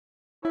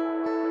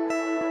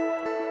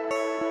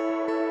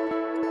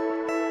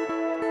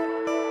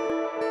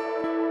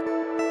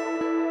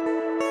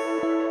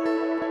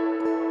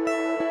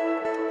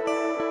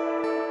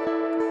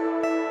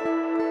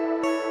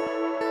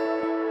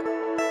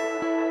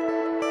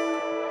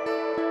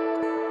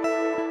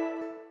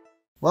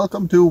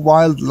Welcome to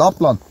Wild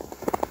Lapland.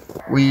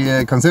 We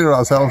consider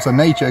ourselves a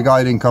nature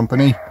guiding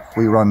company.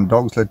 We run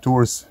dog sled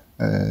tours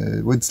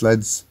with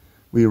sleds.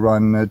 We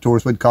run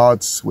tours with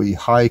carts. We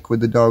hike with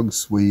the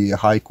dogs. We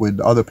hike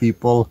with other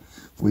people.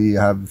 We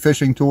have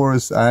fishing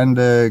tours and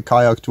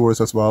kayak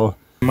tours as well.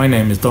 My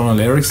name is Donald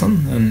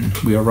Eriksson and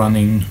we are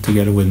running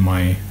together with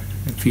my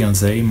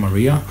fiancée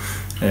Maria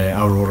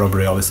Aurora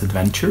Borealis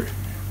Adventure,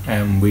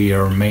 and we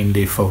are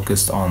mainly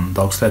focused on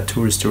dog sled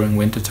tours during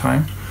winter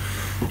time,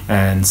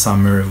 and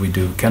summer we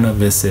do kennel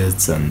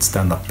visits and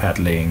stand-up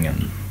paddling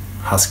and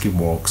husky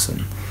walks,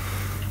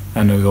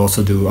 and we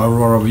also do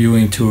aurora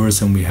viewing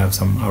tours, and we have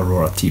some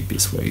aurora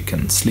teepees where you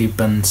can sleep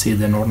and see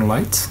the northern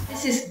lights.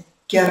 This is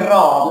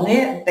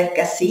Grane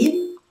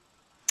Beckasin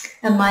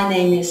and my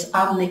name is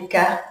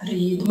Annika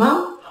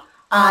Rydman.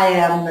 I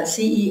am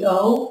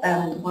CEO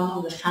and one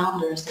of the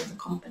founders of the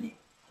company.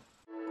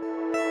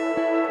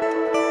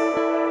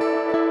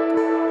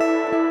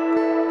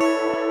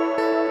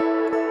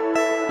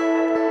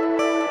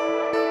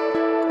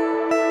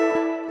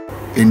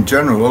 In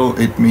general,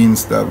 it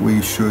means that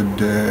we should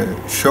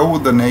show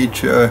the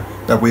nature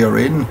that we are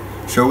in,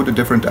 show the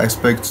different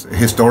aspects,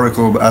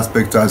 historical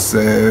aspects as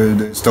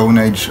the Stone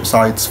Age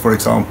sites, for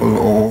example,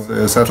 or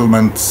the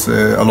settlements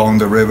along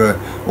the river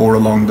or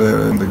along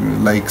the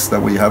lakes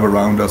that we have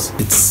around us.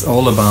 It's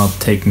all about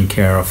taking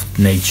care of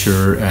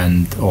nature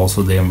and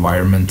also the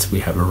environment we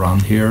have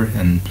around here,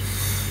 and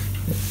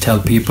tell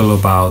people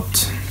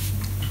about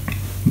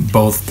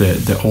both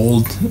the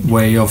old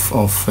way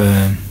of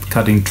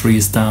cutting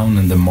trees down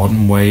and the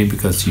modern way,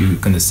 because you're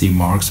going to see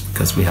marks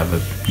because we have a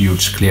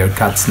huge clear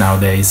cuts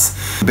nowadays.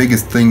 The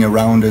biggest thing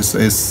around is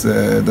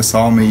the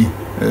Sámi,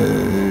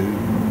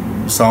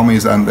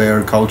 Sámis and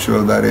their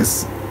culture that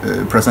is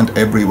present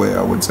everywhere,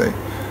 I would say.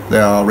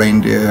 There are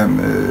reindeer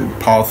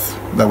paths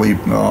that we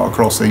are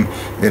crossing.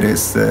 It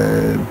is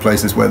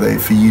places where they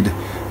feed.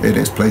 It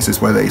is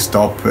places where they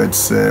stop.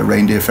 It's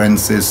reindeer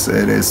fences.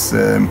 It is,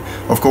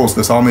 of course,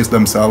 the Sámis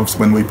themselves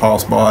when we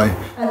pass by.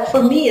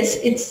 For me,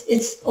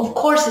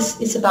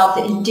 it's about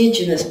the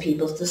indigenous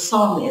peoples, the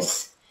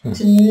Sámis,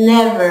 to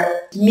never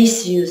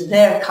misuse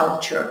their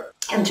culture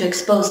and to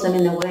expose them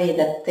in a way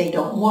that they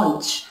don't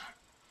want.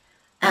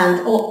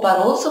 But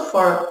also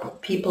for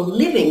people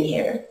living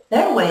here,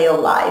 their way of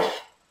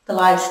life, the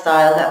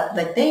lifestyle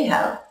that they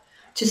have,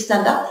 to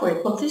stand up for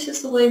it. Well, this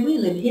is the way we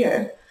live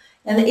here.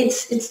 And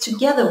it's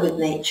together with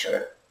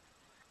nature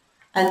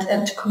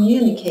and to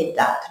communicate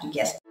that to the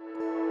guests.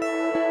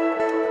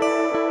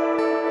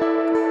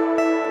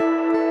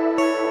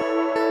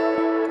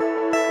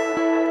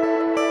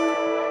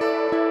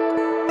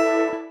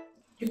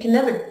 You can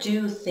never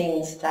do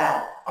things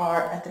that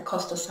are at the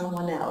cost of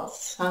someone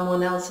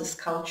else's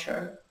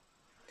culture.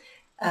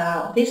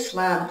 This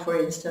land, for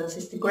instance,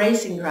 is the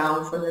grazing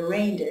ground for the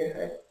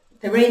reindeer.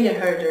 The reindeer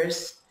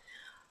herders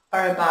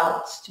are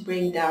about to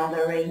bring down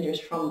their reindeers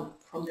from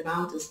the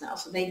mountains now.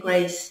 So they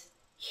graze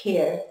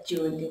here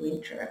during the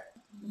winter.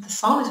 The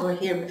Sámis were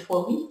here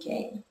before we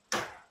came.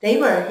 They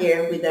were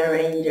here with their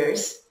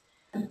reindeers.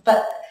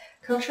 But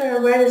cultural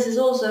awareness is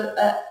also,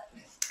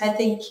 I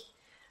think,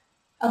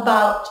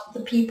 about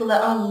the people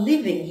that are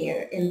living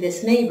here in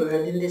this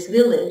neighborhood, in this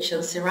village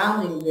and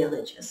surrounding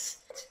villages.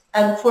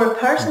 And for a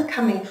person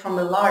coming from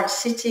a large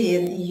city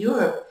in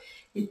Europe,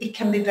 it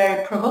can be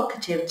very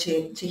provocative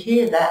to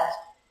hear that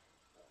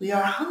we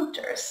are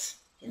hunters,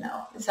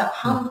 It's a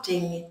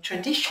hunting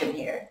tradition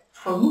here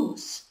for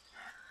moose.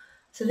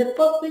 So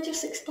but we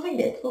just explained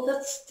it. Well,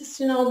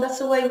 that's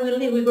the way we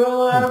live. We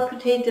grow our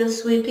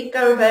potatoes, we pick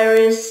our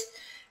berries,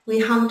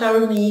 we hunt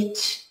our meat.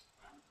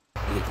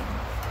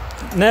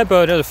 När jag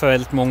började för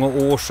väldigt många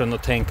år sedan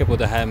att tänka på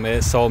det här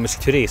med samisk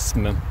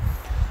turism,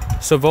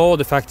 så var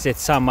det faktiskt ett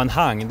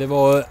sammanhang. Det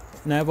var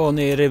när jag var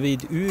nere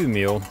vid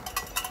Umeå,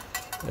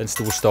 en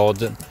stor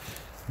stad,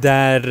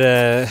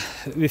 där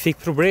vi fick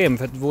problem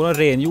för att våra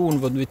renhjorn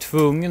var vi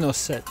tvungna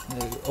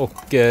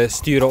att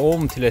styra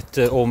om till ett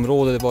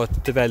område. Det var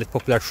ett väldigt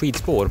populärt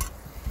skidspår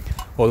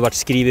och det var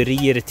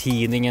skriverier i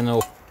tidningen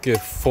och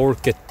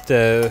folket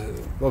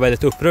var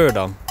väldigt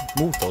upprörda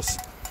mot oss.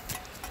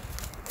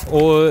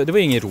 Och det var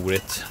inget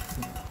roligt.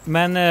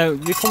 Men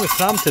vi kom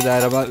fram till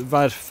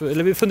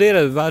det vi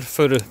funderade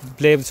varför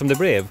blev det som det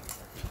blev.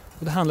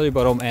 Och det handlar ju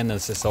bara om en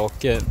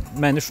sak.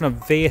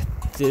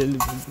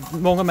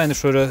 Många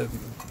människor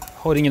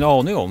har ingen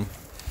aning om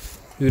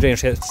hur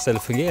renskötsel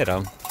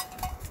fungerar.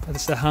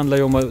 Det handlar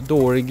ju om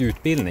dålig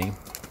utbildning.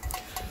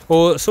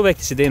 Och så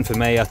väcktes idén för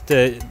mig att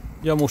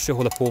jag måste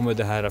hålla på med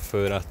det här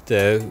för att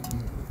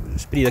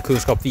sprida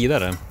kunskap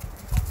vidare.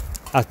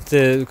 Att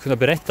kunna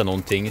berätta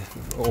någonting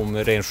om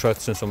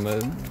renskötseln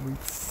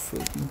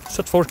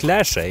så att folk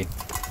lär sig.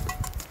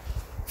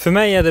 För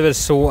mig är det väl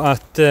så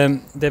att det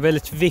är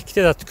väldigt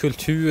viktigt att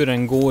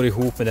kulturen går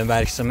ihop med den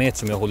verksamhet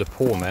som jag håller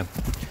på med.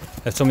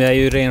 Eftersom jag är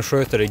ju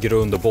renskötare i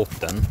grund och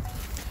botten.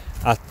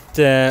 Att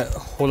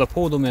hålla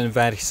på med en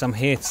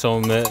verksamhet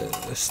som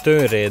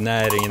stör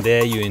rennäringen, det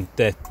är ju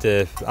inte ett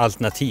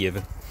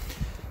alternativ.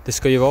 Det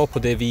ska ju vara på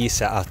det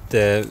viset att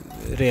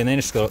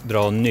rennäringen ska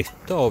dra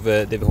nytta av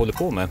det vi håller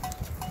på med.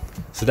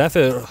 Så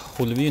därför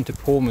håller vi ju inte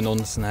på med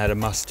någon sån här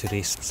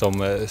massturism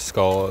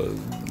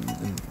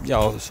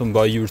som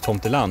bara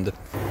jultomteland.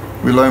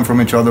 We learn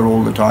from each other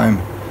all the time.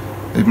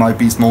 It might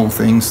be small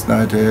things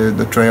that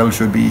the trail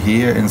should be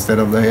here instead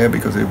of there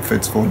because it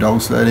fits for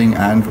dog sledding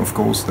and of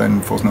course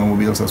then for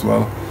snowmobiles as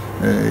well.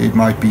 It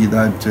might be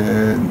that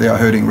they are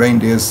herding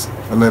reindeers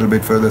a little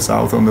bit further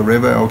south on the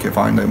river. Okay,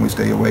 fine, then we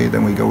stay away,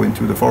 then we go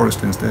into the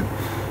forest instead.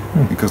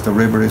 Because the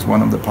river is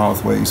one of the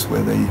pathways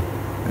where they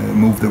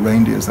move the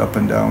reindeers up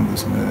and down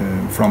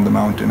from the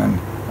mountain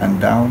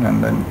and down,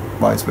 and then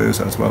vice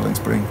versa as well in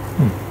spring.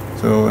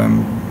 So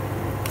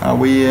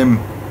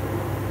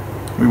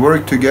we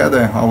work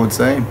together, I would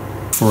say.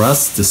 For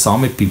us, the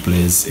Sámi people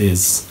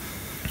is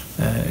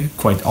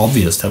quite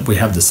obvious that we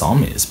have the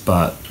Sámis,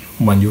 but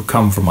when you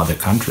come from other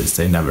countries,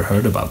 they never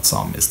heard about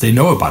Sámis. They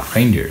know about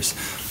reindeers,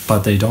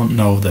 but they don't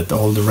know that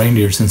all the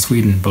reindeers in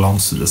Sweden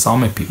belongs to the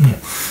Sámi people.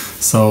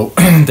 So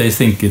they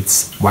think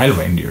it's wild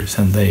reindeers,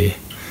 and they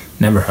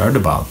never heard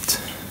about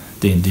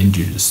the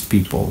indigenous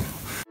people.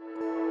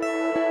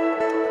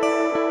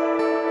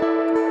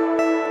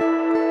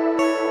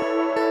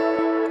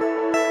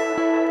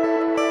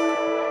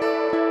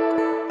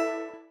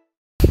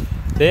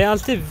 Det är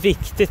alltid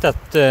viktigt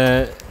att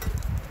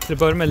till att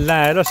börja med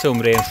lära sig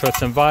om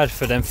renskötseln,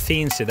 varför den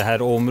finns i det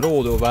här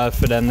området och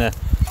varför den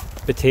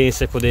beter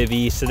sig på det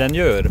viset den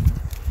gör.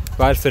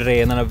 Varför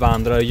renarna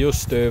vandrar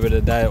just över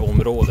det där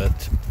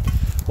området.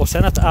 Och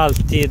sen att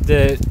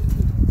alltid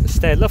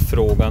ställa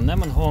frågan när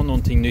man har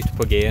någonting nytt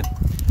på G.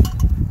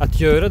 Att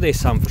göra det i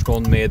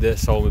samförstånd med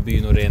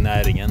samebyn och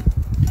rennäringen.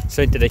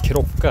 Så inte det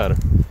krockar.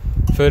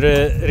 För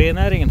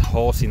rennäringen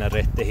har sina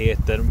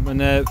rättigheter, men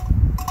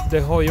det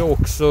har ju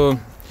också, jag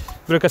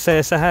brukar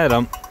säga så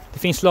här, det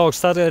finns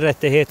lagstadgade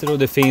rättigheter och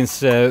det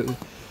finns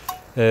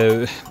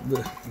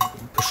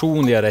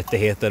personliga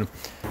rättigheter.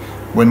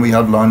 When we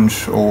have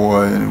lunch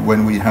or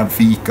when we have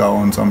fika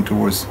on some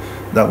tours,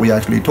 that we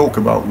actually talk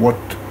about what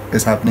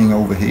is happening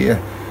over here.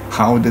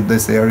 How did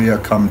this area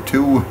come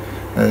to?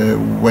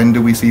 When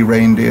do we see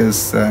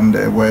reindeers and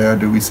where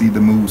do we see the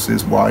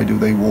mooses? Why do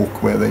they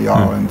walk where they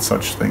are and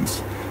such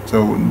things?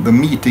 So the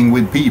meeting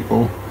with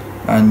people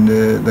and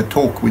the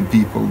talk with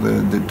people,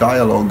 the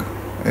dialogue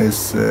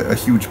is a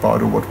huge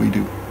part of what we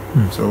do.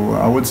 So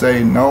I would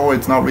say no,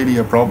 it's not really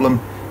a problem.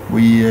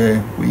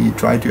 We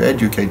try to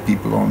educate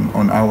people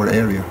on our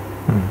area.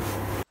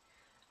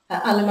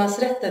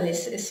 Allemansrätten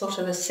is sort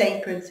of a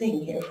sacred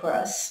thing here for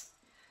us,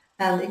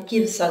 and it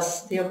gives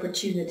us the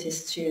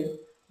opportunities to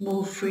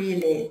move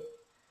freely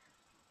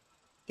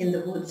in the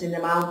woods, in the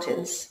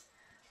mountains.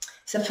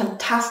 It's a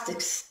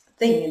fantastic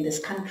thing in this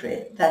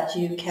country that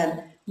you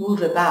can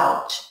move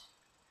about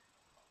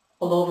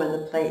all over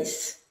the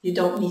place. You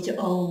don't need to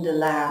own the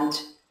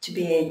land to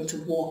be able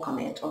to walk on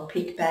it or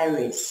pick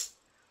berries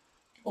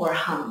or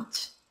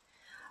hunt.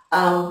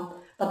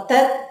 But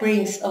that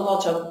brings a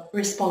lot of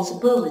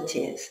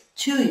responsibilities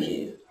to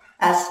you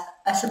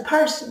as a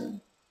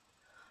person.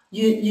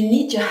 You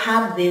need to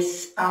have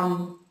this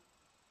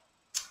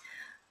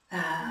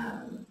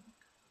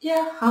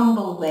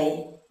humble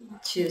way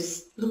to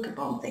look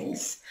upon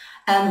things.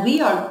 And we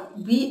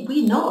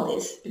know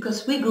this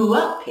because we grew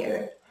up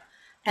here,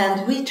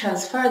 and we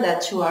transfer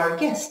that to our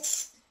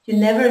guests. You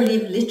never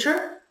leave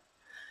litter.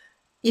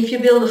 If you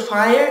build a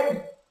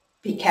fire,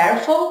 be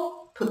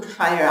careful, put the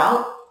fire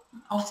out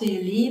after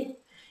you leave.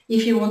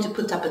 If you want to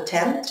put up a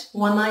tent,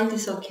 one night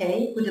is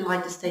okay. Would you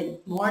like to stay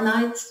more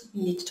nights?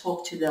 You need to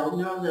talk to the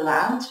owner of the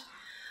land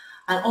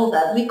and all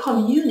that. We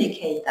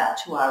communicate that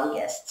to our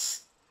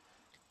guests.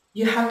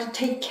 You have to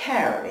take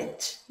care of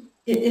it.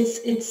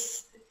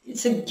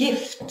 It's a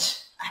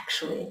gift,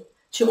 actually,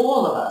 to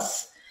all of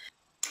us.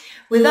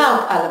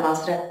 Without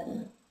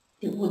allemansrätten,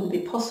 it wouldn't be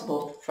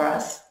possible for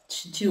us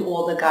to do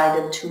all the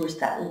guided tours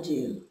that we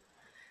do.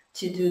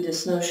 To do the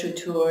snowshoe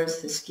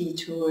tours, the ski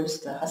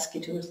tours, the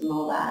husky tours and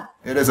all that.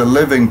 It is a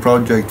living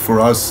project for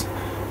us,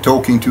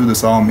 talking to the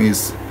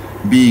Sámis,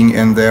 being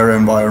in their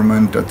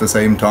environment at the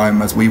same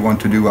time as we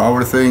want to do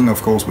our thing.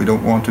 Of course, we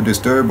don't want to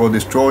disturb or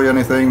destroy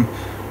anything,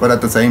 but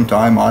at the same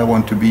time I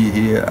want to be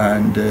here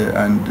and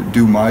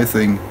do my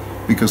thing,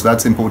 because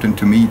that's important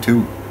to me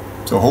too.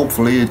 So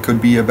hopefully it could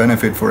be a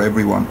benefit for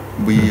everyone.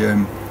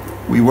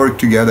 We work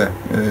together,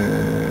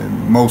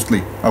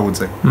 mostly, I would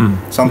say.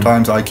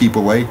 Sometimes I keep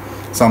away.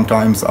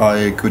 Sometimes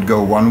I could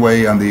go one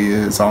way and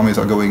the Sámis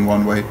are going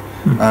one way.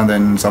 And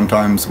then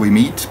sometimes we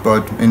meet,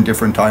 but in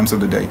different times of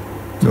the day.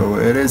 So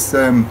it is,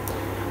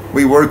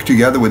 we work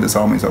together with the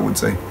Sámis, I would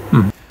say.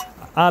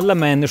 Alla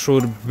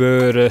människor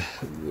bör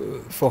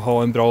få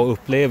ha en bra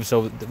upplevelse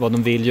av vad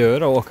de vill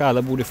göra, och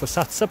alla borde få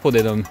satsa på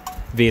det de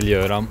vill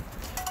göra.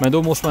 Men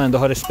då måste man ändå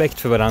ha respekt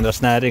för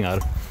varandras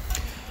näringar.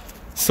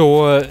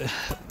 Så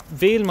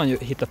vill man ju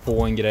hitta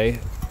på en grej,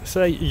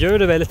 så gör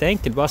det väldigt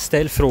enkelt. Bara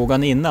ställ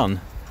frågan innan.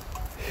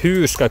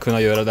 Hur ska jag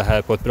kunna göra det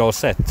här på ett bra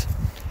sätt?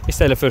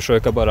 Istället för att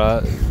försöka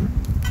bara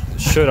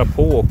köra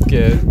på och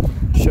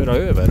köra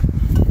över.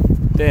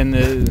 Det är en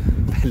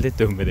väldigt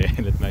dum idé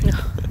enligt mig.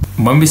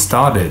 When we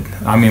started,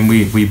 I mean,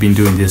 we've been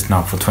doing this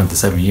now for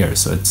 27 years,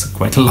 so it's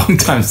quite a long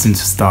time since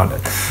we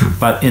started.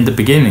 But in the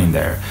beginning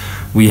there,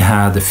 we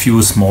had a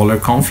few smaller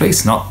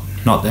conflicts,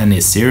 not any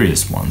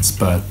serious ones,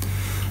 but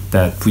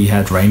that we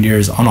had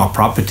reindeers on our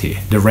property.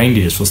 The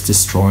reindeers was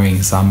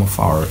destroying some of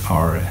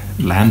our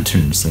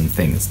lanterns and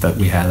things that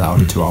we had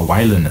out to our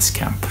wilderness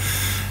camp.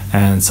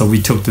 And so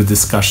we took the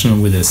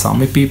discussion with the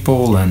Sámi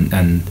people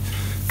and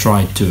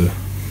tried to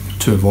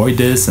avoid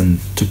this and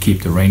to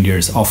keep the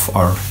reindeers off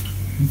our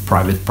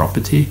private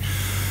property.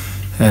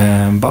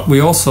 But we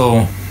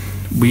also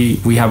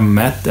we have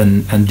met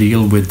and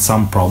deal with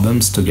some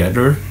problems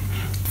together.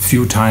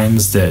 Few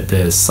times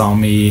the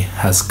Sámi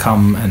has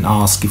come and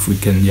asked if we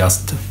can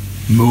just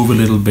move a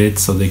little bit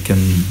so they can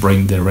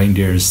bring the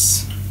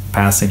reindeers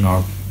passing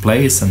our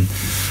place, and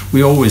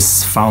we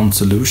always found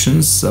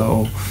solutions.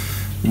 So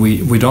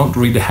we don't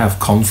really have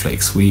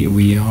conflicts.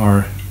 We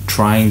are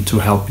trying to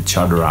help each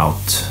other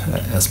out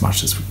as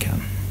much as we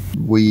can.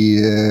 We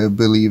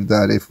believe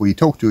that if we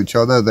talk to each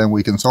other, then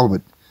we can solve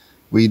it.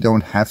 We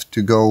don't have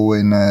to go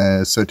in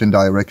a certain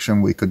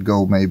direction. We could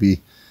go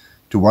maybe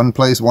to one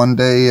place one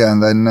day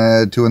and then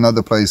to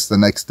another place the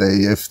next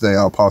day if they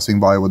are passing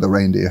by with a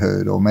reindeer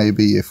herd. Or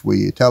maybe if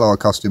we tell our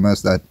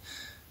customers that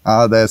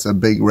there's a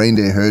big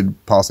reindeer herd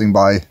passing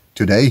by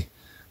today,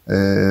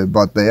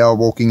 but they are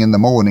walking in the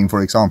morning,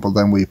 for example,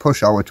 then we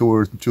push our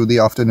tour to the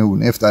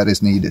afternoon if that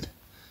is needed.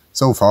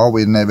 So far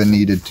we never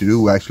needed to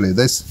do actually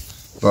this,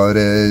 but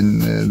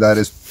that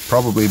is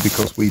probably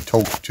because we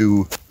talk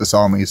to the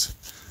Sámis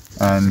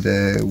and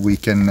we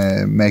can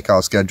make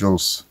our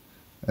schedules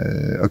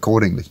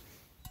accordingly.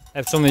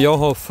 Eftersom jag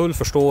har full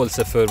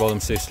förståelse för vad de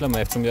sysslar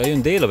med, eftersom jag är ju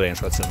en del av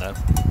renskötseln där.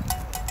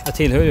 Jag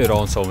tillhör ju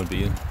Ran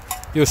sameby.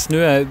 Just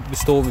nu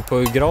står vi på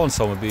Gran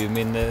sameby,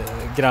 min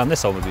granne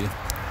sameby.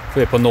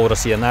 Vi är på norra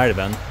sidan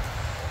älven.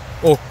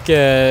 Och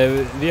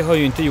vi har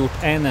ju inte gjort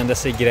en enda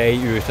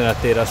grej utan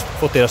att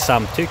fått deras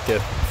samtycke.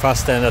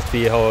 Fastän att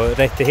vi har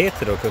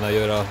rättigheter att kunna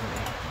göra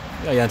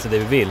egentligen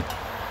det vi vill.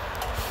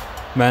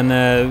 Men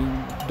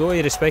då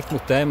i respekt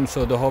mot dem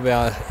så då har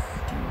vi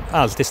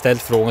alltid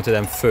ställt frågan till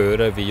dem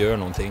före vi gör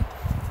någonting.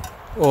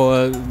 Och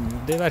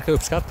det verkar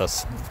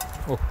uppskattas.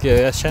 Och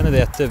jag känner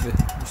det att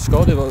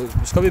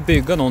ska vi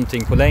bygga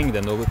någonting på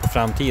längden och på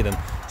framtiden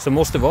så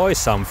måste det vara i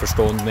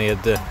samförstånd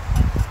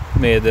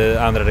med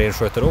andra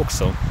renskötare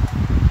också.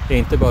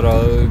 Inte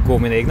bara gå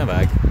min egna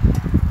väg.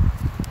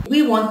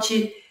 We want to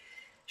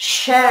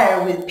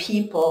share with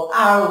people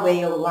our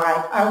way of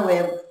life, our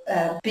way of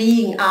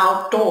being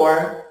outdoor,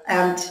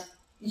 and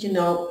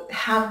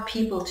have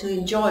people to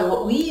enjoy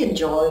what we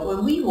enjoy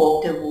when we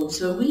walk the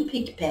woods, when we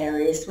pick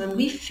berries, when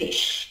we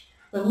fish,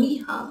 when we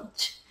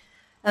hunt,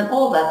 and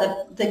all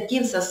that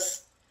gives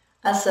us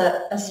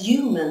as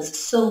humans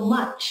so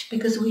much,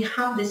 because we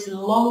have this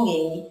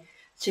longing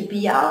to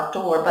be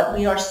outdoor, but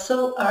we are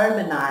so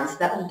urbanized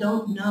that we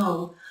don't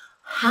know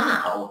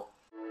how.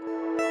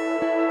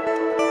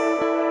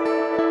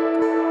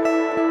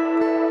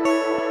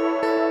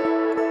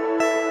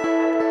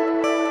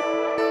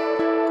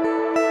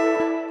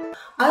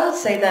 I would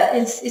say that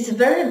it's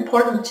very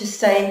important to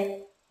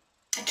stay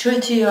true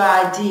to your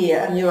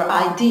idea and your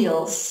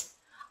ideals,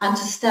 and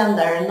to stand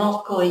there and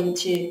not go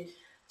into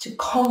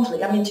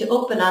conflict. I mean, to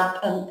open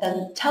up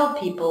and tell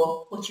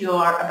people what you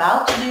are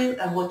about to do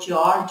and what you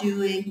are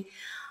doing,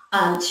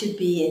 and to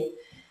be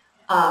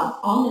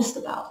honest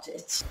about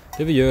it.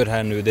 Det vi gör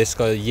här nu, det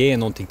ska ge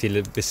någonting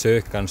till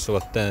besökaren så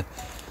att när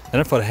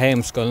den får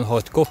hem ska den ha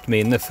ett gott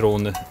minne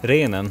från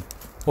renen.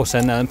 Och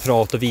sen när den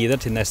pratar vidare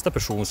till nästa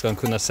person ska den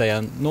kunna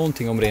säga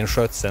någonting om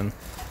renskötseln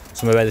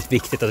som är väldigt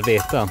viktigt att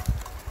veta.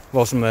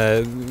 Vad som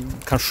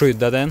kan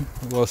skydda den,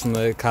 vad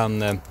som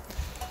kan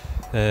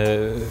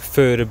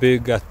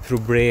förebygga att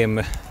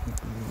problem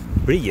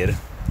blir.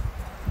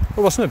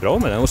 Och vad som är bra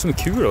med den och vad som är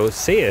kul att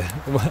se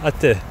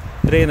att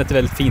ren är ett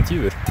väldigt fint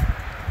djur.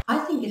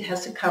 I think it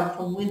has to come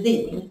from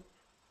within,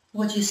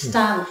 what you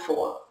stand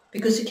for,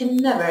 because you can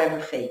never ever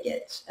fake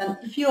it. And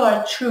if you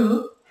are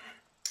true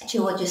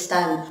to what you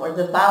stand for,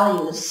 the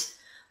values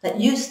that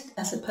you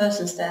as a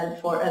person stand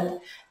for,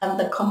 and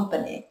the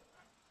company,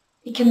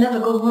 it can never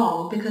go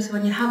wrong, because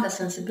when you have that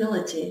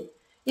sensibility,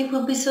 it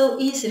will be so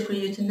easy for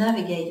you to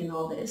navigate in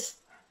all this.